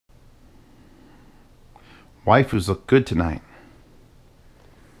Waifus look good tonight.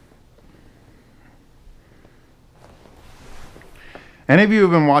 Any of you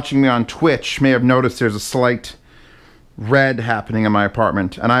who have been watching me on Twitch may have noticed there's a slight red happening in my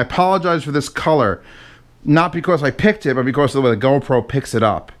apartment. And I apologize for this color. Not because I picked it, but because of the way the GoPro picks it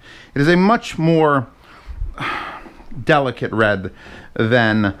up. It is a much more delicate red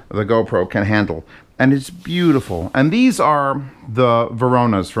than the GoPro can handle. And it's beautiful. And these are the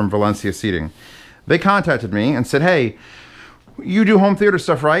Veronas from Valencia Seating. They contacted me and said, hey, you do home theater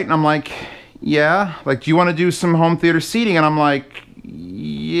stuff, right? And I'm like, yeah. Like, do you want to do some home theater seating? And I'm like,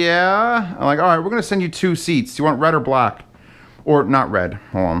 yeah. I'm like, all right, we're going to send you 2 seats. Do you want red or black? Or not red.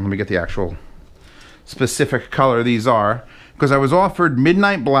 Hold on, let me get the actual specific color these are. Because I was offered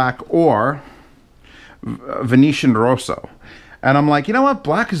midnight black or Venetian rosso. And I'm like, you know what?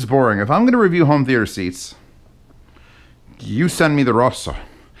 Black is boring. If I'm going to review home theater seats, you send me the rosso.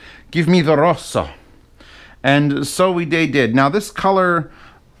 Give me the rosso. And so they did. Now this color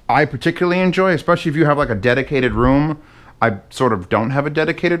I particularly enjoy, especially if you have like a dedicated room. I sort of don't have a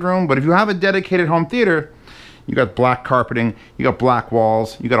dedicated room, but if you have a dedicated home theater, you got black carpeting, you got black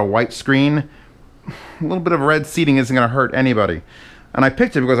walls, you got a white screen. A little bit of red seating isn't going to hurt anybody. And I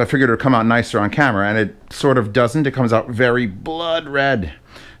picked it because I figured it would come out nicer on camera, and it sort of doesn't. It comes out very blood red.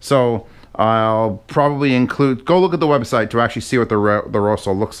 So I'll probably include, go look at the website to actually see what the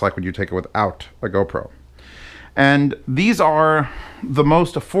rosso looks like when you take it without a GoPro. And these are the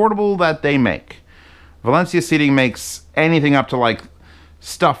most affordable that they make. Valencia Seating makes anything up to like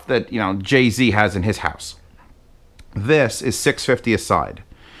stuff that, you know, Jay-Z has in his house. This is $650 a side.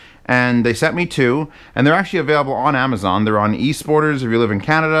 And they sent me 2, and they're actually available on Amazon. They're on eSporters if you live in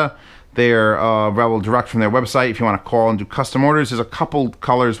Canada. They're available direct from their website if you want to call and do custom orders. There's a couple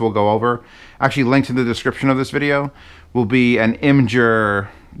colors we'll go over. Actually, linked in the description of this video will be an Imager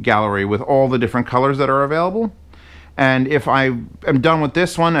gallery with all the different colors that are available. And if I am done with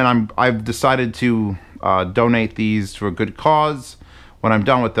this one and I've decided to donate these to a good cause, when I'm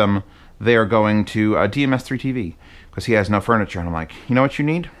done with them, they are going to DMS3 TV because he has no furniture. And I'm like, you know what you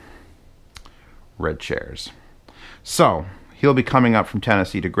need? Red chairs. So he'll be coming up from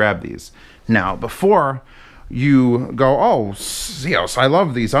Tennessee to grab these. Now, before you go, oh, yes, I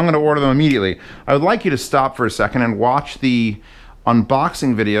love these, I'm going to order them immediately, I would like you to stop for a second and watch the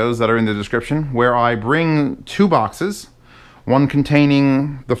unboxing videos that are in the description, where I bring 2 boxes, one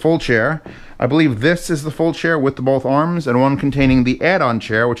containing the full chair. I believe this is the full chair with the both arms, and one containing the add-on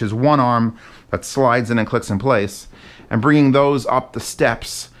chair, which is one arm that slides in and clicks in place, and bringing those up the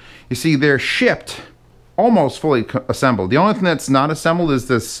steps. You see, they're shipped almost fully assembled. The only thing that's not assembled is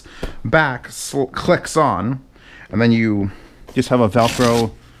this back clicks on, and then you just have a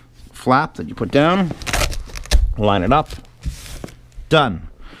Velcro flap that you put down, line it up, done.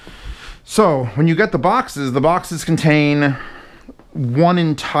 So when you get the boxes contain 1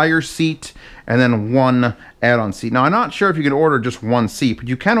 entire seat and then 1 add-on seat. Now, I'm not sure if you can order just 1 seat, but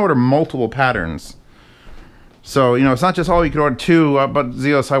you can order multiple patterns. So, you know, it's not just, oh, you can order 2, but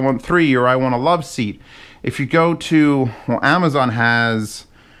Zeos, I want 3, or I want a love seat. If you go to, well, Amazon has,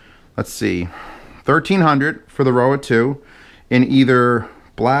 let's see, $1,300 for the row of 2 in either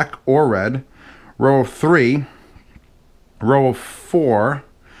black or red, row of 3, row of 4,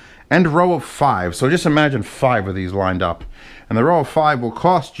 and row of 5. So just imagine 5 of these lined up. And the row of 5 will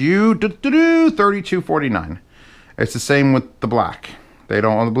cost you $32.49. It's the same with the black. They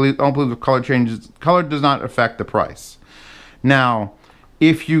don't believe the color changes. Color does not affect the price. Now,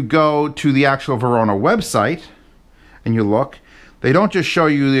 if you go to the actual Verona website and you look, they don't just show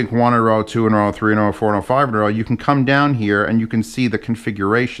you like 1 in a row, 2 in a row, 3 in a row, 4 in a row, 5 in a row. You can come down here and you can see the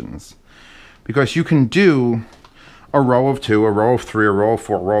configurations, because you can do a row of 2, a row of 3, a row of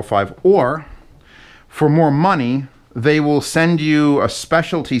 4, a row of 5, or for more money, they will send you a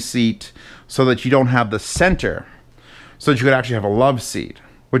specialty seat so that you don't have the center, so that you could actually have a love seat,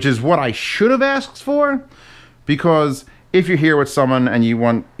 which is what I should have asked for, because if you're here with someone and you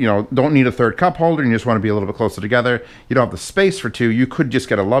want, you know, don't need a 3rd cup holder and you just want to be a little bit closer together, you don't have the space for 2, you could just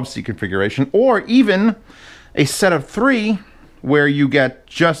get a love seat configuration, or even a set of 3 where you get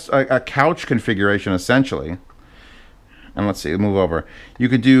just a couch configuration essentially. And let's see, move over. You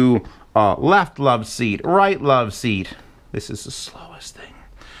could do left love seat, right love seat. This is the slowest thing.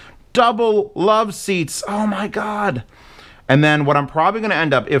 Double love seats. Oh my God. And then what I'm probably going to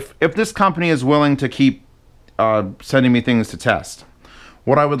end up, if this company is willing to keep sending me things to test,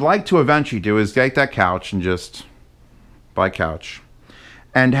 what I would like to eventually do is take that couch and just buy couch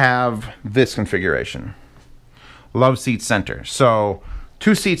and have this configuration. Love seat center. So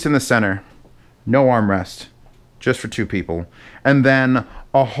 2 seats in the center, no armrest, just for 2 people. And then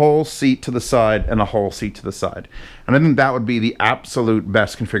a whole seat to the side and a whole seat to the side. And I think that would be the absolute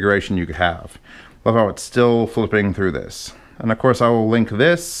best configuration you could have. Love how it's still flipping through this. And of course I will link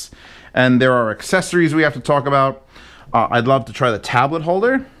this. And there are accessories we have to talk about. I'd love to try the tablet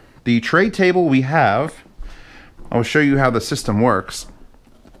holder. The tray table we have, I'll show you how the system works.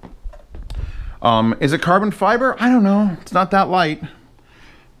 Is it carbon fiber? I don't know. It's not that light.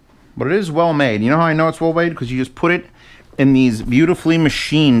 But it is well made. You know how I know it's well made? Because you just put it in these beautifully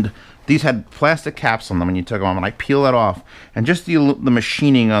machined. These had plastic caps on them when you took them off, and I peel that off. And just the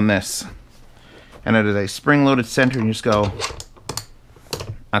machining on this. And it is a spring-loaded center, and you just go.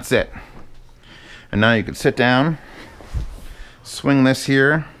 That's it. And now you can sit down, swing this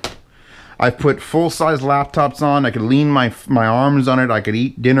here. I've put full-size laptops on. I could lean my arms on it. I could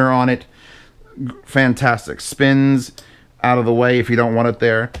eat dinner on it. Fantastic. Spins out of the way if you don't want it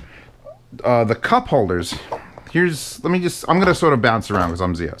there. The cup holders. I'm gonna sort of bounce around because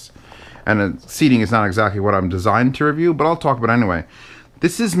I'm Zeus. And the seating is not exactly what I'm designed to review, but I'll talk about it anyway.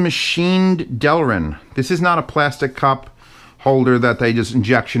 This is machined Delrin. This is not a plastic cup holder that they just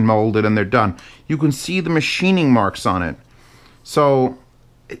injection molded and they're done. You can see the machining marks on it. So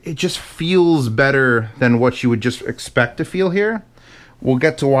it just feels better than what you would just expect to feel here. We'll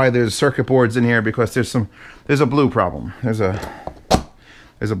get to why there's circuit boards in here because there's a blue problem. There's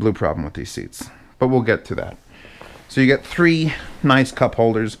a blue problem with these seats, but we'll get to that. So you get 3 nice cup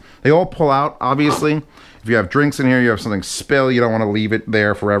holders. They all pull out, obviously. If you have drinks in here, you have something spill, you don't want to leave it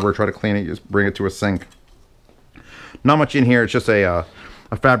there forever, try to clean it, you just bring it to a sink. Not much in here, it's just a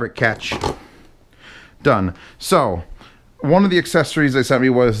fabric catch. Done. So, one of the accessories they sent me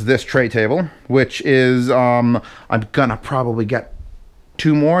was this tray table, which is, I'm gonna probably get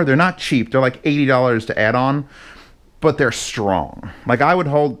 2 more. They're not cheap, they're like $80 to add on, but they're strong. Like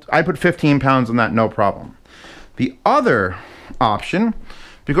I put 15 pounds on that, no problem. The other option,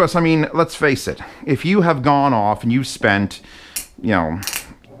 because I mean, let's face it, if you have gone off and you've spent, you know,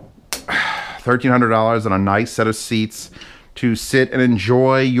 $1,300 on a nice set of seats to sit and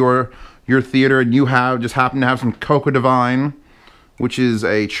enjoy your theater, and you just happen to have some Coca Divine, which is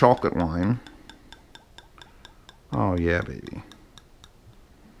a chocolate wine. Oh yeah, baby.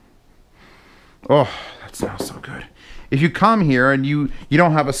 Oh, that smells so good. If you come here and you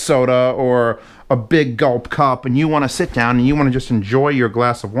don't have a soda or a big gulp cup and you want to sit down and you want to just enjoy your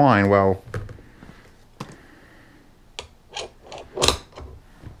glass of wine, well,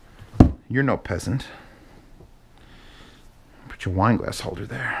 you're no peasant. Put your wine glass holder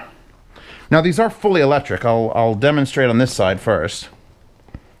there. Now these are fully electric. I'll demonstrate on this side first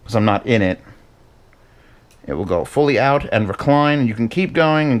because I'm not in it. It will go fully out and recline, and you can keep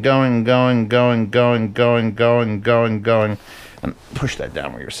going and going and going and going and going and going and going and going and going and push that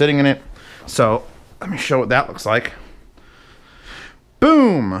down where you're sitting in it. So let me show what that looks like.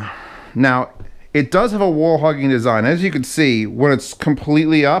 Boom! Now it does have a wall hugging design. As you can see, when it's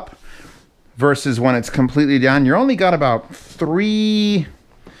completely up versus when it's completely down, you're only got about 3,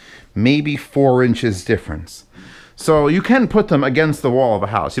 maybe 4 inches difference. So you can put them against the wall of a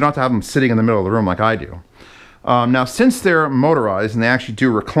house. You don't have to have them sitting in the middle of the room like I do. Now, since they're motorized and they actually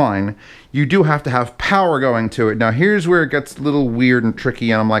do recline, you do have to have power going to it. Now, here's where it gets a little weird and tricky,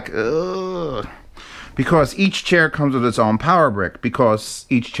 and I'm like, ugh. Because each chair comes with its own power brick, because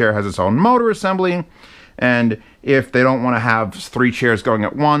each chair has its own motor assembly, and if they don't want to have 3 chairs going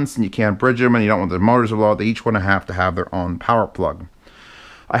at once, and you can't bridge them, and you don't want the motors to blow out, they each want to have their own power plug.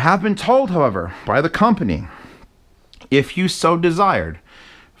 I have been told, however, by the company, if you so desired,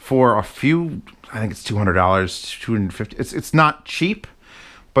 for a few, I think it's $200, $250. It's not cheap,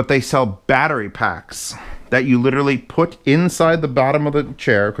 but they sell battery packs that you literally put inside the bottom of the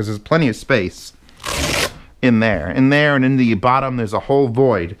chair because there's plenty of space in there. And in the bottom, there's a whole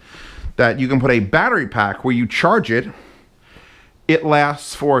void that you can put a battery pack where you charge it. It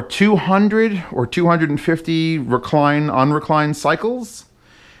lasts for 200 or 250 unreclined cycles,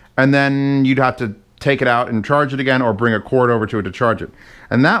 and then you'd have to take it out and charge it again or bring a cord over to it to charge it.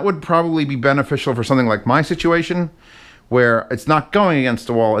 And that would probably be beneficial for something like my situation where it's not going against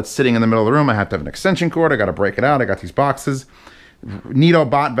the wall, it's sitting in the middle of the room. I have to have an extension cord, I gotta break it out, I got these boxes. Nito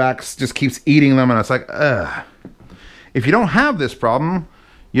Botvax just keeps eating them and it's like, ugh. If you don't have this problem,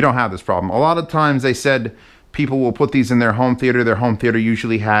 you don't have this problem. A lot of times they said people will put these in their home theater. Their home theater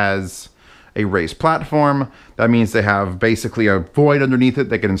usually has a raised platform. That means they have basically a void underneath it.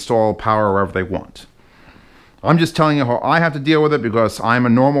 They can install power wherever they want. I'm just telling you how I have to deal with it because I'm a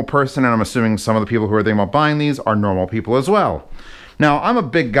normal person, and I'm assuming some of the people who are thinking about buying these are normal people as well. Now, I'm a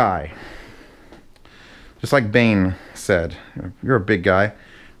big guy. Just like Bane said, you're a big guy.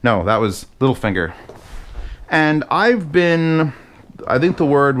 No, that was Littlefinger. And I've been I think the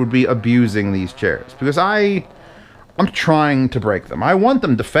word would be abusing these chairs, because I'm trying to break them. I want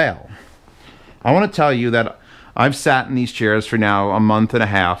them to fail. I want to tell you that I've sat in these chairs for now a month and a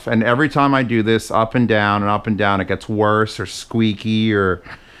half, and every time I do this up and down, it gets worse or squeaky, or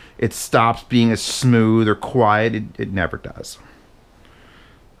it stops being as smooth or quiet. It never does.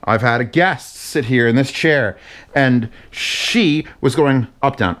 I've had a guest sit here in this chair, and she was going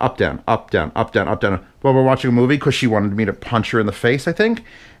up, down, up, down, up, down, up, down, up, down, while we're watching a movie, because she wanted me to punch her in the face, I think.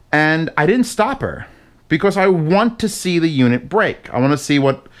 And I didn't stop her, because I want to see the unit break. I want to see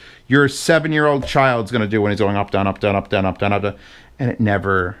what your 7-year-old child's going to do when he's going up, down, up, down, up, down, up, down, up, down. And it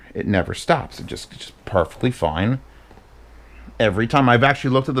never stops. It's just perfectly fine. Every time. I've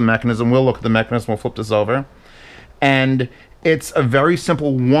actually looked at the mechanism. We'll look at the mechanism. We'll flip this over. And it's a very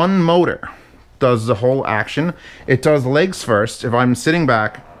simple one motor. Does the whole action. It does legs first. If I'm sitting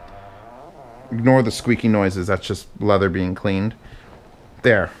back, ignore the squeaky noises. That's just leather being cleaned.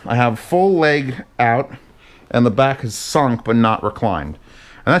 There. I have full leg out, and the back is sunk but not reclined.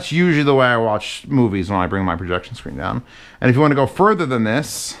 And that's usually the way I watch movies when I bring my projection screen down. And if you want to go further than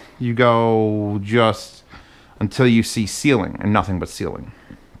this, you go just until you see ceiling and nothing but ceiling.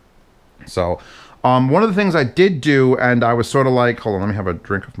 So, one of the things I did do, and I was sort of like, hold on, let me have a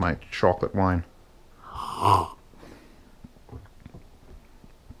drink of my chocolate wine.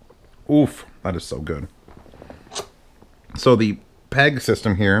 Oof, that is so good. So the peg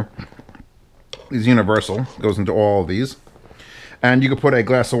system here is universal. It goes into all of these. And you could put a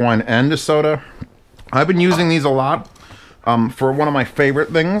glass of wine and a soda. I've been using these a lot for one of my favorite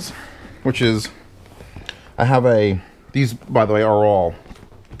things, which is, I have these, by the way, are all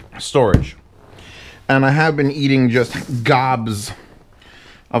storage. And I have been eating just gobs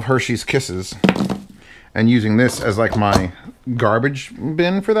of Hershey's Kisses and using this as like my garbage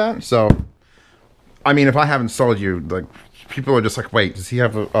bin for that. So, I mean, if I haven't sold you, like, people are just like, wait, does he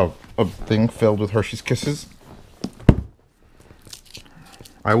have a thing filled with Hershey's Kisses?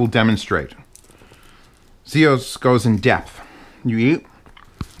 I will demonstrate. Zeos goes in depth. You eat,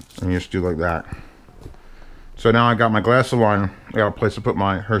 and you just do like that. So now I got my glass of wine. I got a place to put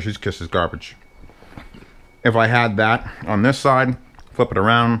my Hershey's Kisses garbage. If I had that on this side, flip it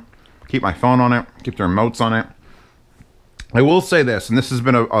around, keep my phone on it, keep the remotes on it. I will say this, and this has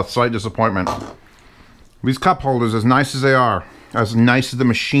been a slight disappointment. These cup holders, as nice as they are, as nice as the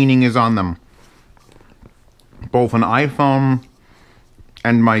machining is on them, both an iPhone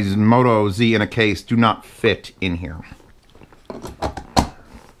and my Moto Z in a case do not fit in here.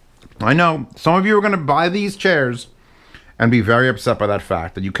 I know some of you are going to buy these chairs and be very upset by that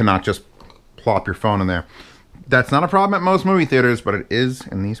fact that you cannot just plop your phone in there. That's not a problem at most movie theaters, but it is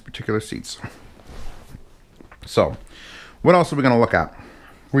in these particular seats. So, what else are we going to look at?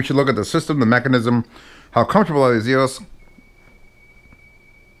 We should look at the system, the mechanism, how comfortable are these Zeos.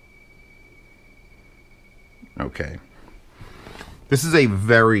 Okay. This is a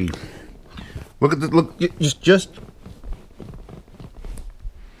very, look at the, look, just,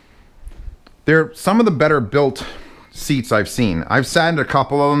 they're some of the better built seats I've seen. I've sat in a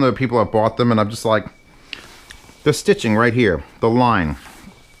couple of them, the people have bought them, and I'm just like, the stitching right here, the line,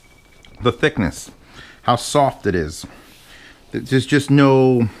 the thickness, how soft it is. There's just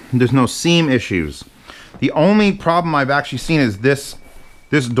there's no seam issues. The only problem I've actually seen is this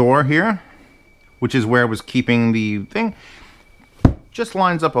door here, which is where I was keeping the thing, just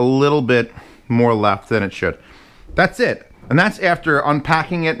lines up a little bit more left than it should. That's it. And that's after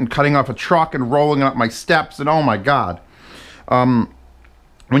unpacking it and cutting off a truck and rolling it up my steps, and oh my God.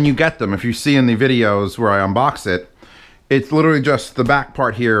 When you get them, if you see in the videos where I unbox it, it's literally just the back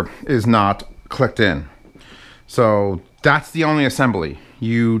part here is not clicked in. So that's the only assembly.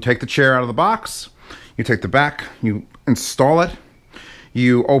 You take the chair out of the box, you take the back, you install it,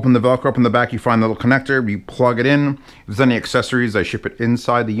 you open the Velcro up in the back, you find the little connector, you plug it in. If there's any accessories, I ship it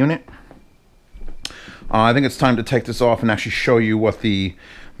inside the unit. I think it's time to take this off and actually show you what the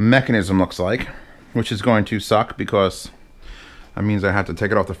mechanism looks like, which is going to suck because that means I have to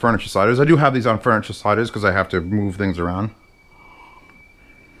take it off the furniture sliders. I do have these on furniture sliders because I have to move things around.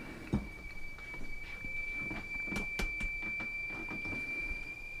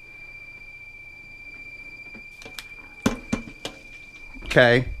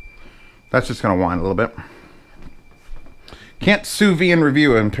 Okay, that's just gonna whine a little bit. Can't sous vide and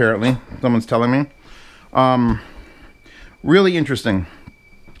review it, apparently, someone's telling me. Really interesting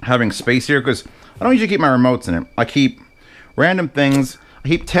having space here because I don't usually keep my remotes in it. I keep random things. I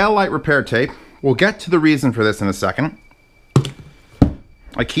keep taillight repair tape. We'll get to the reason for this in a second.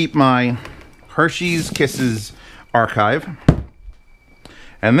 I keep my Hershey's Kisses archive.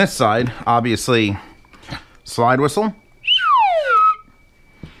 And this side, obviously, slide whistle.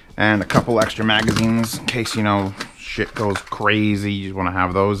 and a couple extra magazines in case, you know, shit goes crazy. You want to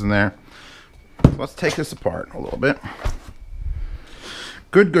have those in there. So let's take this apart a little bit.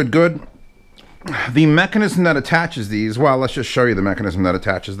 Good, good, good. The mechanism that attaches these, well, let's just show you the mechanism that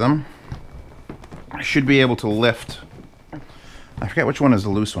attaches them. I should be able to lift. I forget which one is the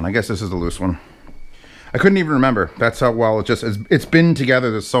loose one. I guess this is the loose one. I couldn't even remember. That's how well it's been together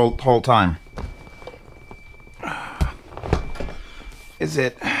this whole time. Is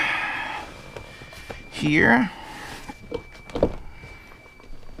it here?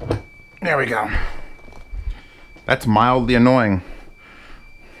 There we go. That's mildly annoying.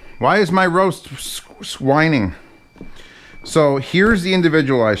 Why is my roast whining? So here's the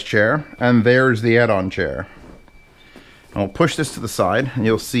individualized chair, and there's the add-on chair. I'll push this to the side, and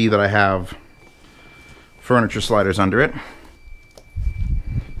you'll see that I have furniture sliders under it.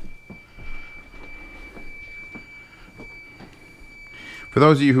 For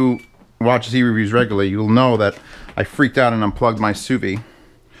those of you who watch Z-Reviews regularly, you'll know that I freaked out and unplugged my sous vide.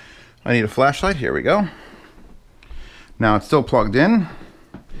 I need a flashlight. Here we go. Now it's still plugged in.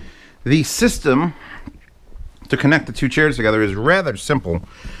 The system to connect the two chairs together is rather simple.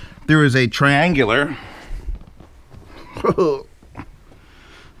 There is a triangular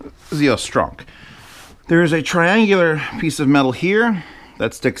Zeo-Strunk. There is a triangular piece of metal here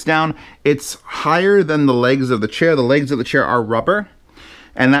that sticks down. It's higher than the legs of the chair. The legs of the chair are rubber,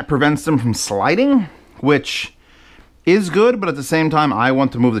 and that prevents them from sliding, which is good, but at the same time, I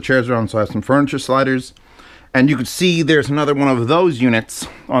want to move the chairs around, so I have some furniture sliders. And you can see there's another one of those units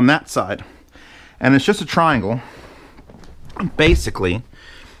on that side. And it's just a triangle. Basically,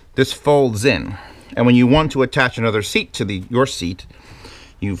 this folds in. And when you want to attach another seat to your seat,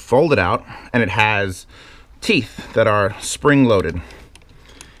 you fold it out, and it has teeth that are spring-loaded.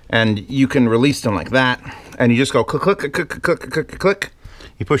 And you can release them like that, and you just go click, click, click, click, click, click, click.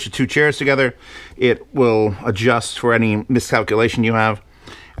 You push the two chairs together, it will adjust for any miscalculation you have,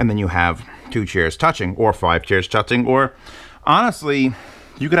 and then you have 2 chairs touching, or 5 chairs touching, or honestly,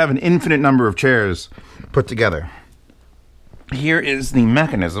 you could have an infinite number of chairs put together. Here is the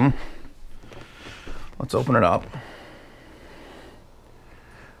mechanism. Let's open it up.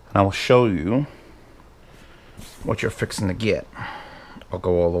 And I will show you what you're fixing to get. I'll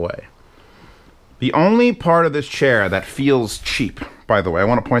go all the way. The only part of this chair that feels cheap, by the way, I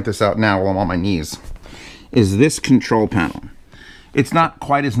want to point this out now while I'm on my knees, is this control panel. It's not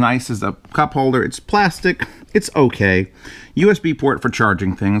quite as nice as the cup holder. It's plastic. It's okay. USB port for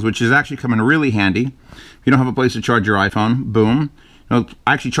charging things, which is actually coming really handy. If you don't have a place to charge your iPhone, boom. You know,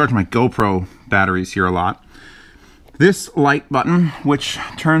 I actually charge my GoPro batteries here a lot. This light button, which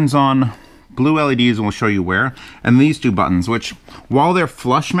turns on blue LEDs and will show you where, and these 2 buttons, which, while they're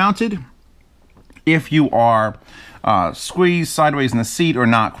flush mounted, if you are squeezed sideways in the seat or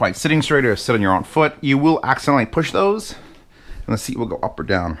not quite sitting straight or sit on your own foot, you will accidentally push those, and the seat will go up or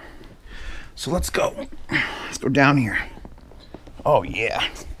down. So let's go. Let's go down here. Oh yeah.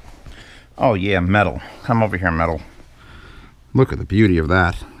 Oh yeah, metal. Come over here, metal. Look at the beauty of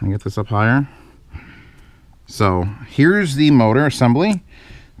that. Can I get this up higher? So here's the motor assembly.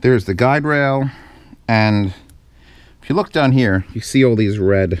 There's the guide rail, and if you look down here, you see all these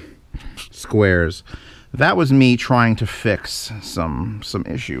red squares. That was me trying to fix some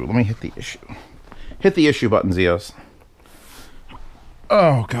issue. Let me hit the issue. Hit the issue button, Zeos.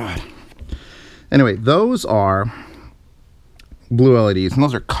 Oh god. Anyway, those are blue LEDs, and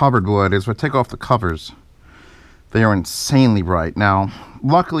those are covered blue LEDs. If I take off the covers, they are insanely bright. Now,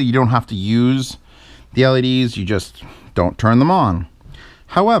 luckily you don't have to use the LEDs, you just don't turn them on.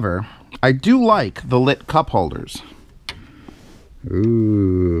 However, I do like the lit cup holders.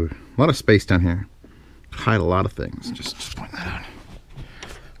 Ooh, a lot of space down here. Hide a lot of things. Just point that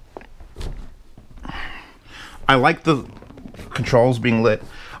out. I like the controls being lit.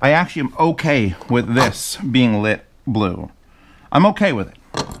 I actually am okay with this being lit blue. I'm okay with it.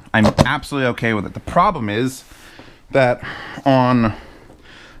 I'm absolutely okay with it. The problem is that on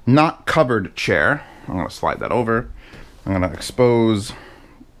not covered chair, I'm going to slide that over. I'm going to expose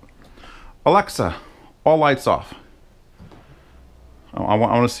Alexa, all lights off. I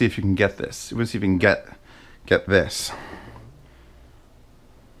want to see if you can get this. Let's see if you can get this.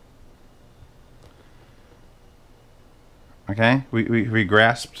 Okay, we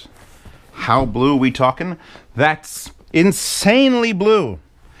grasped how blue we talking. That's insanely blue.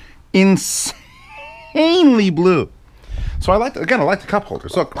 Insanely blue. So I like, again, I like the cup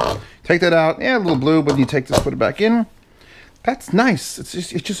holders. Look, take that out. Yeah, a little blue, but you take this, put it back in. That's nice.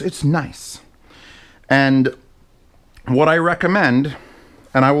 It's nice. And what I recommend,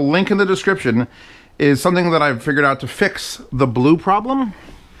 and I will link in the description, is something that I've figured out to fix the blue problem.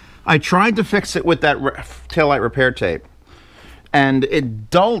 I tried to fix it with that taillight repair tape, and it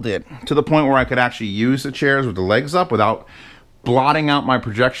dulled it to the point where I could actually use the chairs with the legs up without blotting out my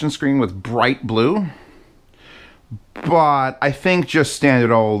projection screen with bright blue. But I think just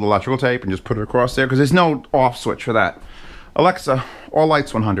standard old electrical tape and just put it across there, because there's no off switch for that. Alexa, all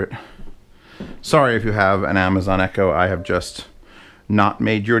lights 100. Sorry if you have an Amazon Echo. I have just not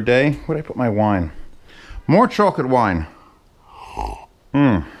made your day. Where'd I put my wine? More chocolate wine.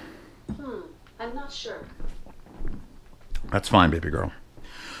 I'm not sure. That's fine, baby girl.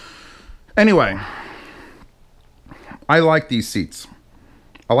 Anyway, I like these seats.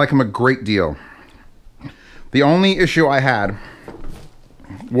 I like them a great deal. The only issue I had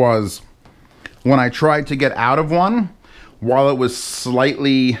was when I tried to get out of one while it was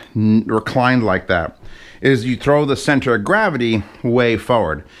slightly reclined like that, is you throw the center of gravity way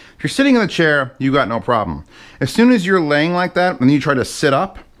forward. If you're sitting in the chair, you got no problem. As soon as you're laying like that and you try to sit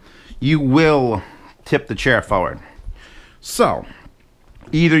up, you will tip the chair forward. So,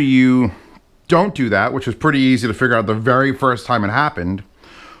 either you don't do that, which was pretty easy to figure out the very first time it happened,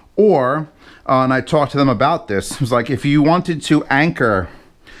 or, and I talked to them about this, it was like if you wanted to anchor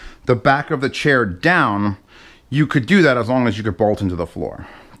the back of the chair down, you could do that as long as you could bolt into the floor.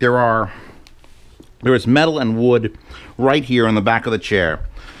 There is metal and wood right here on the back of the chair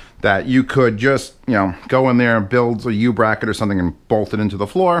that you could just, you know, go in there and build a U-bracket or something and bolt it into the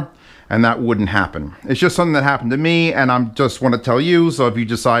floor, and that wouldn't happen. It's just something that happened to me, and I just want to tell you, so if you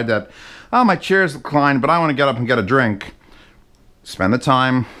decide that, oh, my chair's reclined, but I want to get up and get a drink, spend the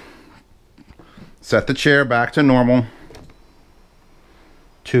time, set the chair back to normal.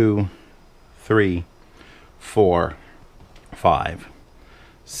 2, 3, 4, 5,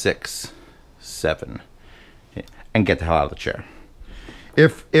 6, 7, and get the hell out of the chair.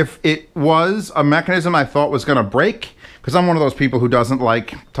 If it was a mechanism I thought was going to break, because I'm one of those people who doesn't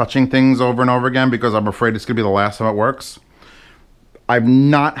like touching things over and over again because I'm afraid it's going to be the last time it works, I've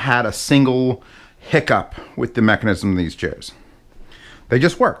not had a single hiccup with the mechanism of these chairs. They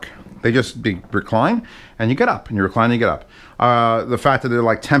just work. They just recline, and you get up, and you recline, and you get up. The fact that they're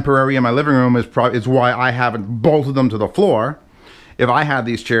like temporary in my living room is why I haven't bolted them to the floor. If I had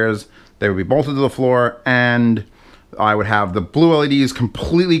these chairs, they would be bolted to the floor, and I would have the blue LEDs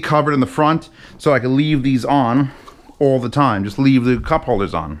completely covered in the front, so I could leave these on all the time. Just leave the cup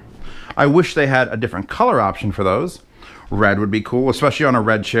holders on. I wish they had a different color option for those. Red would be cool, especially on a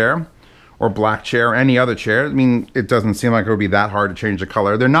red chair, or black chair, or any other chair. I mean, it doesn't seem like it would be that hard to change the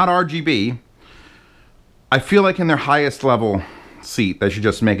color. They're not RGB. I feel like in their highest level seat, they should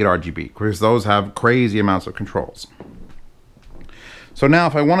just make it RGB, because those have crazy amounts of controls. So now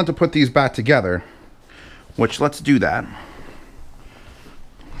if I wanted to put these back together, which let's do that.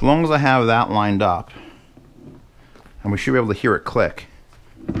 As long as I have that lined up, and we should be able to hear it click.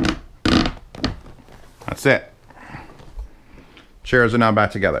 That's it. Chairs are now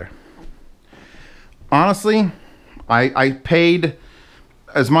back together. Honestly, I paid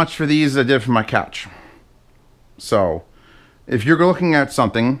as much for these as I did for my couch. So, if you're looking at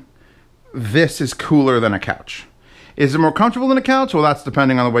something, this is cooler than a couch. Is it more comfortable than a couch? Well, that's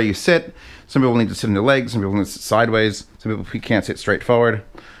depending on the way you sit. Some people need to sit on their legs, some people need to sit sideways, some people can't sit straight forward.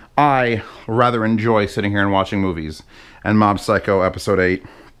 I rather enjoy sitting here and watching movies. And Mob Psycho Episode 8,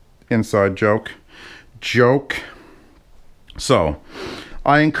 inside joke. So,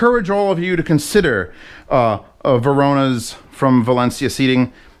 I encourage all of you to consider Verona's from Valencia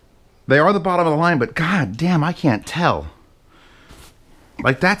seating. They are the bottom of the line, but god damn, I can't tell.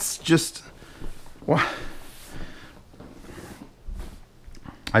 Like, that's just... What?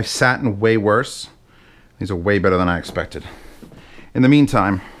 I've sat in way worse. These are way better than I expected. In the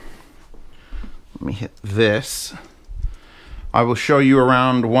meantime, let me hit this. I will show you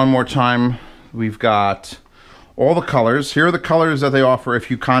around one more time. We've got all the colors. Here are the colors that they offer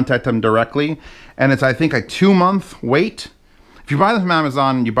if you contact them directly. And it's, I think, a 2-month wait. If you buy them from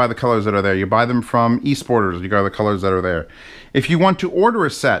Amazon, you buy the colors that are there. You buy them from eSporters, you buy the colors that are there. If you want to order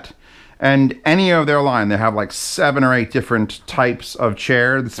a set, and any of their line, they have like 7 or 8 different types of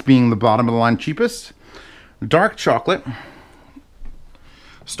chair, this being the bottom of the line cheapest. Dark chocolate.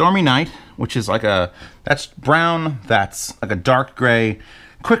 Stormy Night, which is like a, that's brown, that's like a dark gray.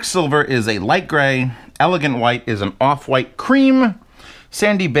 Quicksilver is a light gray. Elegant White is an off-white cream.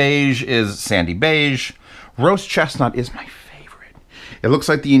 Sandy Beige is sandy beige. Roast Chestnut is my favorite. It looks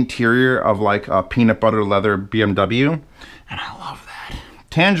like the interior of like a peanut butter leather BMW, and I love that.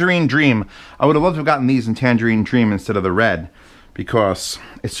 Tangerine Dream. I would have loved to have gotten these in Tangerine Dream instead of the red, because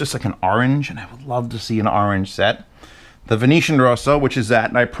it's just like an orange, and I would love to see an orange set. The Venetian Rosso, which is that,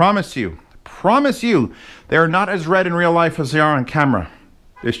 and I promise you, they are not as red in real life as they are on camera.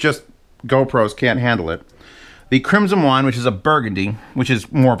 It's just GoPros can't handle it. The Crimson Wine, which is a burgundy, which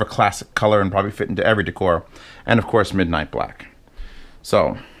is more of a classic color and probably fit into every decor. And of course, Midnight Black.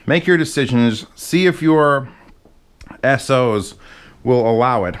 So, make your decisions. See if your SOs will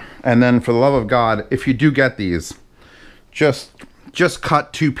allow it. And then, for the love of God, if you do get these, just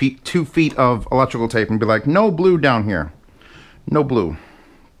cut 2 feet of electrical tape and be like, no blue down here. No blue.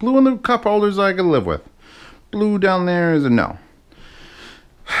 Blue in the cup holders I can live with. Blue down there is a no.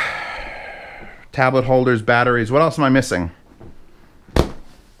 Tablet holders, batteries. What else am I missing?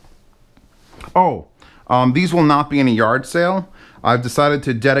 Oh, these will not be in a yard sale. I've decided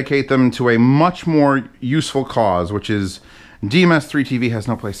to dedicate them to a much more useful cause, which is DMS3TV has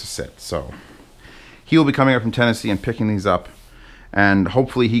no place to sit. So he will be coming up from Tennessee and picking these up, and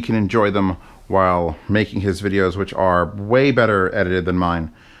hopefully he can enjoy them while making his videos, which are way better edited than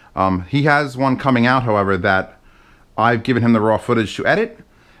mine. He has one coming out, however, that I've given him the raw footage to edit,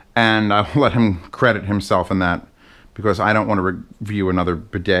 and I will let him credit himself in that, because I don't want to review another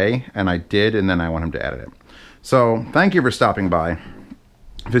bidet, and I did, and then I want him to edit it. So, thank you for stopping by.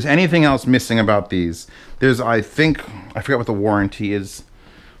 If there's anything else missing about these, there's, I forget what the warranty is.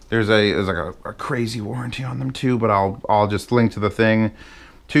 There's like a crazy warranty on them too, but I'll just link to the thing.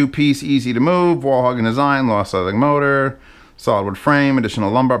 2-piece, easy to move, wall hugging design, low sliding motor, solid wood frame,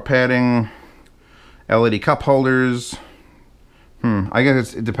 additional lumbar padding, LED cup holders. I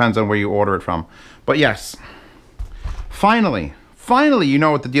guess it depends on where you order it from. But yes, finally, you know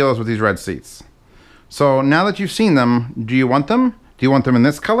what the deal is with these red seats. So now that you've seen them, do you want them? Do you want them in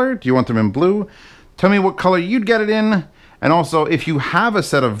this color? Do you want them in blue? Tell me what color you'd get it in. And also, if you have a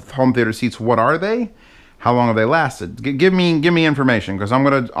set of home theater seats, what are they? How long have they lasted? Give me information, because I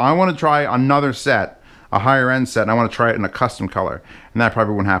want to try another set, a higher end set, and I want to try it in a custom color. And that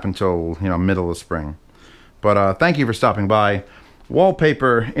probably won't happen until, middle of spring. But thank you for stopping by.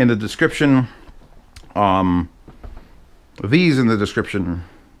 Wallpaper in the description. These in the description.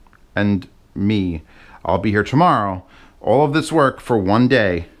 And me. I'll be here tomorrow. All of this work for one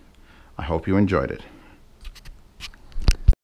day. I hope you enjoyed it.